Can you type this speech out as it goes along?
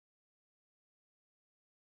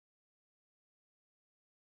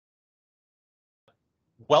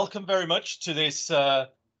Welcome very much to this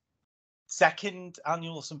second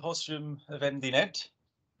annual symposium of MDENet.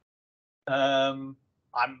 I'm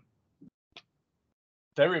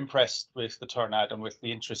very impressed with the turnout and with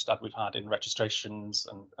the interest that we've had in registrations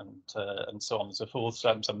and so on and so forth.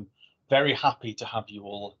 So I'm very happy to have you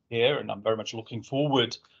all here, and I'm very much looking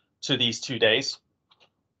forward to these 2 days.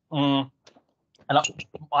 And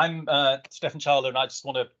I'm Steffen Zschaler, and I just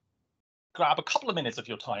want to grab a couple of minutes of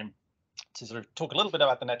your time to sort of talk a little bit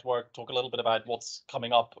about the network, talk a little bit about what's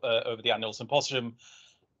coming up over the annual symposium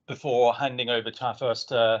before handing over to our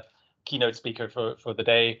first keynote speaker for the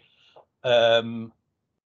day,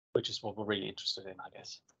 which is what we're really interested in, I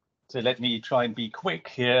guess. So let me try and be quick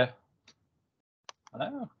here,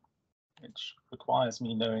 which requires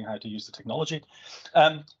me knowing how to use the technology.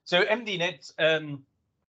 So MDENet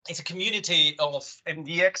is a community of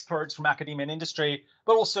MD experts from academia and industry,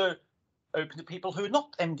 but also open to people who are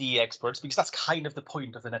not MDE experts, because that's kind of the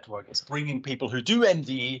point of the network. It's bringing people who do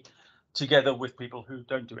MDE together with people who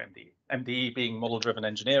don't do MDE. MDE being model-driven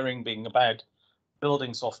engineering, being about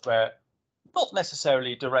building software, not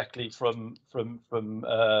necessarily directly from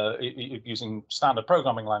using standard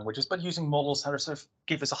programming languages, but using models that sort of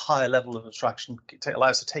give us a higher level of abstraction, to allow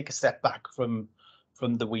us to take a step back from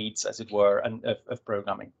the weeds, as it were, and of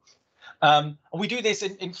programming. And we do this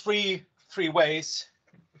in three ways.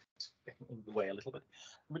 In the way a little bit.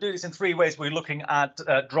 We do this in 3 ways. We're looking at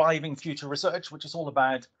driving future research, which is all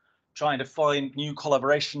about trying to find new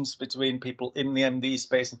collaborations between people in the MD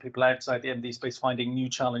space and people outside the MD space, finding new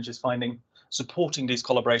challenges, supporting these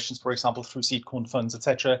collaborations, for example, through seed corn funds,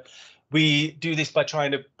 etc. We do this by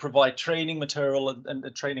trying to provide training material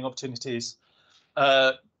and training opportunities.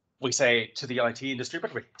 We say to the IT industry,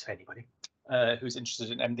 but really to anybody who's interested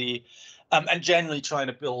in MD, and generally trying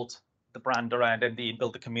to build the brand around MD and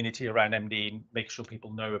build the community around MD and make sure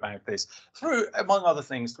people know about this through, among other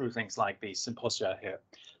things, through things like these symposia here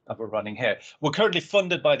that we're running here. We're currently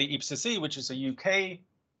funded by the EPSC, which is a UK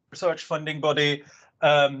research funding body,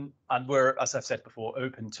 and we're, as I've said before,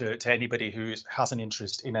 open to anybody who has an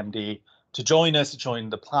interest in MD to join us, to join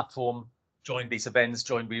the platform, join these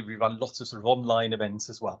events, we run lots of sort of online events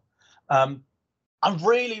as well. And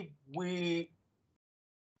really, we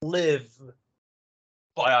live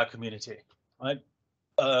by our community, right?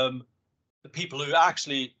 The people who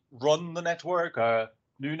actually run the network are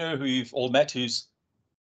Nuno, who you've all met, who's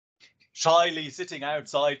shyly sitting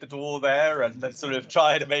outside the door there and then sort of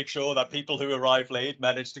trying to make sure that people who arrive late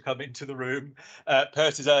manage to come into the room.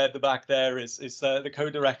 Pertiza at the back there is the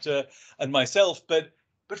co-director, and myself, but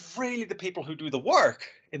really the people who do the work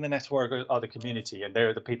in the network are the community, and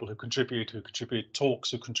they're the people who contribute talks,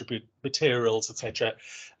 who contribute materials, etc.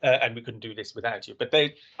 And we couldn't do this without you. But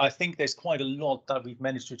I think there's quite a lot that we've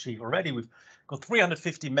managed to achieve already. We've got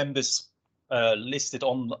 350 members listed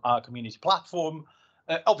on our community platform.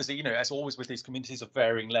 Obviously, you know, as always with these communities of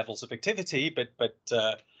varying levels of activity, but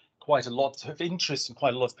quite a lot of interest and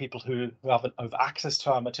quite a lot of people who have access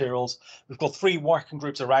to our materials. We've got 3 working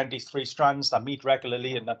groups around these 3 strands that meet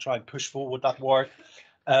regularly and that try and push forward that work,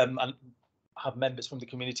 and have members from the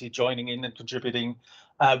community joining in and contributing.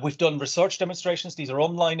 We've done research demonstrations. These are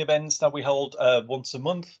online events that we hold once a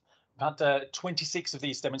month. We've had 26 of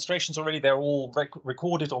these demonstrations already. They're all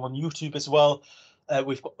recorded on YouTube as well.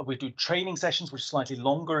 We do training sessions, which are slightly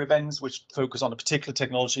longer events, which focus on a particular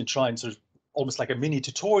technology and try and sort of almost like a mini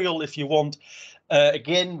tutorial, if you want.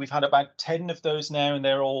 Again, we've had about 10 of those now, and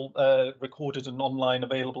they're all recorded and online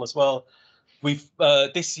available as well. We've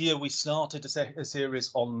this year we started a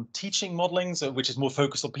series on teaching modeling, so which is more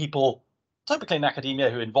focused on people typically in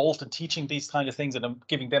academia who are involved in teaching these kind of things, and I'm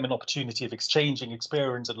giving them an opportunity of exchanging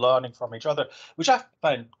experience and learning from each other, which I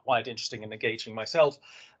found quite interesting and engaging myself.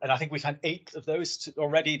 And I think we've had 8 of those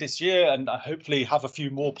already this year, and I hopefully have a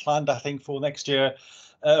few more planned, I think, for next year.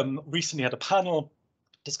 Recently had a panel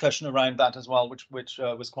discussion around that as well, which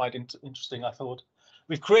was quite interesting, I thought.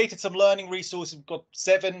 We've created some learning resources. We've got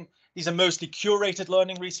 7. These are mostly curated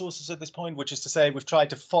learning resources at this point, which is to say we've tried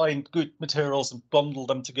to find good materials and bundle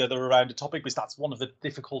them together around a topic, because that's one of the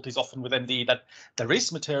difficulties often with MD, that there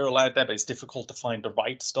is material out there, but it's difficult to find the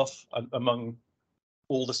right stuff among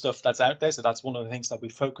all the stuff that's out there. So that's one of the things that we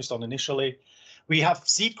focused on initially. We have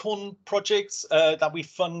seed corn projects that we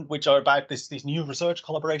fund, which are about these new research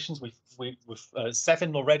collaborations. We've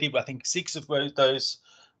 7 already, but I think 6 of those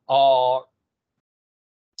are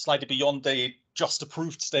slightly beyond the just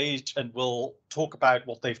approved stage, and we'll talk about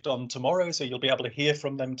what they've done tomorrow. So you'll be able to hear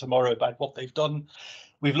from them tomorrow about what they've done.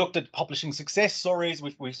 We've looked at publishing success stories.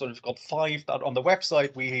 We've sort of got 5 that on the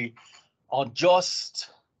website. We are just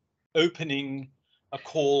opening a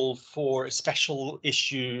call for a special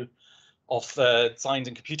issue science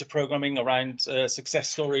and computer programming around success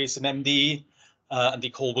stories in MD, and the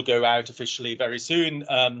call will go out officially very soon.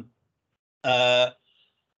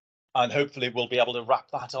 And hopefully we'll be able to wrap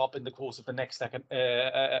that up in the course of the next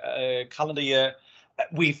calendar year.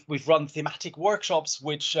 We've run thematic workshops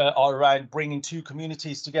which are around bringing two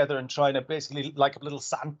communities together and trying to basically like a little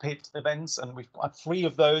sandpit events, and we've got 3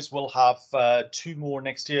 of those. We'll have 2 more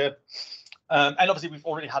next year. And obviously we've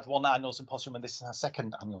already had 1 annual symposium, and this is our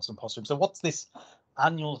 2nd annual symposium. So what's this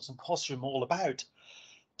annual symposium all about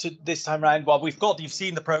this time around? Well, you've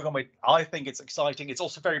seen the program. I think it's exciting. It's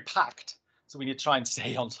also very packed. So we need to try and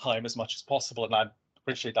stay on time as much as possible. And I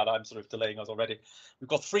appreciate that I'm sort of delaying us already. We've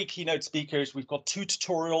got 3 keynote speakers. We've got 2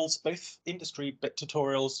 tutorials, both industry bit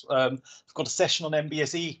tutorials. We've got a session on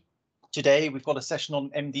MBSE today. We've got a session on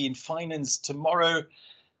MD in finance tomorrow.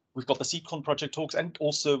 We've got the Seedcon project talks, and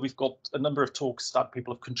also we've got a number of talks that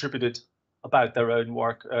people have contributed about their own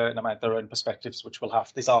work and about their own perspectives, which we'll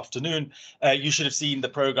have this afternoon. You should have seen the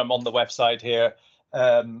program on the website here,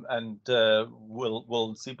 and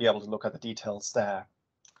we'll be able to look at the details there.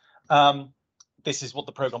 This is what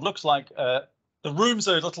the program looks like. The rooms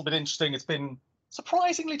are a little bit interesting. It's been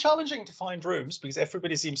surprisingly challenging to find rooms because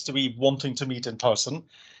everybody seems to be wanting to meet in person,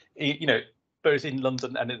 you know, both in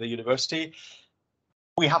London and at the university.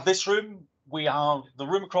 We have this room. We have the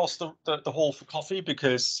room across the hall for coffee,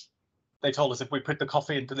 because they told us if we put the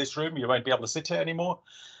coffee into this room, you won't be able to sit here anymore.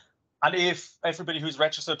 And if everybody who's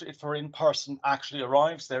registered for in-person actually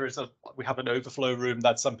arrives, we have an overflow room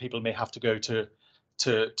that some people may have to go to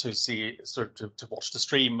see, to watch the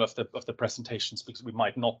stream of the presentations, because we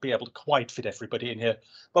might not be able to quite fit everybody in here.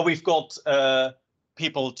 But we've got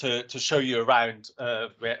people to show you around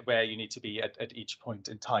where you need to be at each point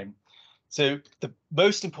in time. So the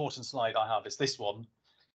most important slide I have is this one.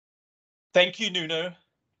 Thank you, Nuno,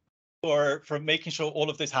 for making sure all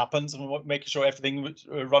of this happens and making sure everything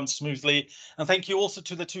runs smoothly. And thank you also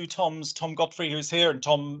to the 2 Toms, Tom Godfrey, who's here, and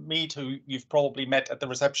Tom Mead, who you've probably met at the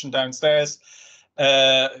reception downstairs, who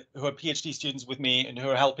are PhD students with me and who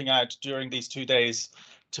are helping out during these 2 days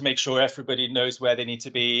to make sure everybody knows where they need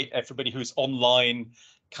to be. Everybody who's online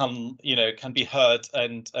can be heard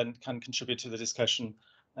and can contribute to the discussion,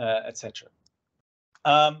 etc.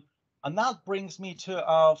 And that brings me to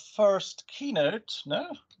our first keynote. No,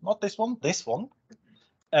 not this one. This one,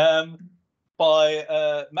 by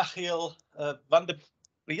Michiel van der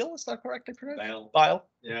Bijl. Is that correctly pronounced? Bijl.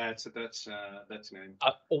 Yeah, it's a Dutch name.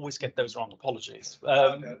 I always get those wrong. Apologies.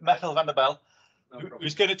 Michiel van der Bijl,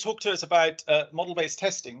 who's going to talk to us about model-based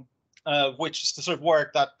testing, which is the sort of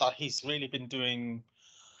work that he's really been doing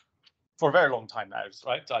for a very long time now,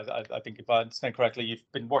 right? I think if I understand correctly, you've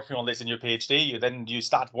been working on this in your PhD. You then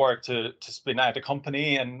use that work to spin out a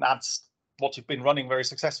company, and that's what you've been running very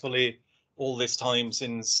successfully all this time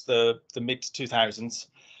since the mid 2000s.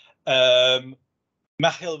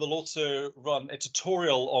 Michiel will also run a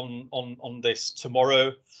tutorial on this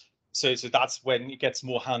tomorrow, so that's when he gets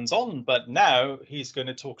more hands-on. But now he's going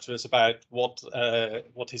to talk to us about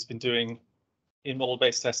what he's been doing in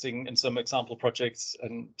model-based testing and some example projects,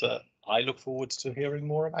 and I look forward to hearing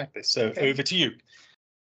more about this. So over to you.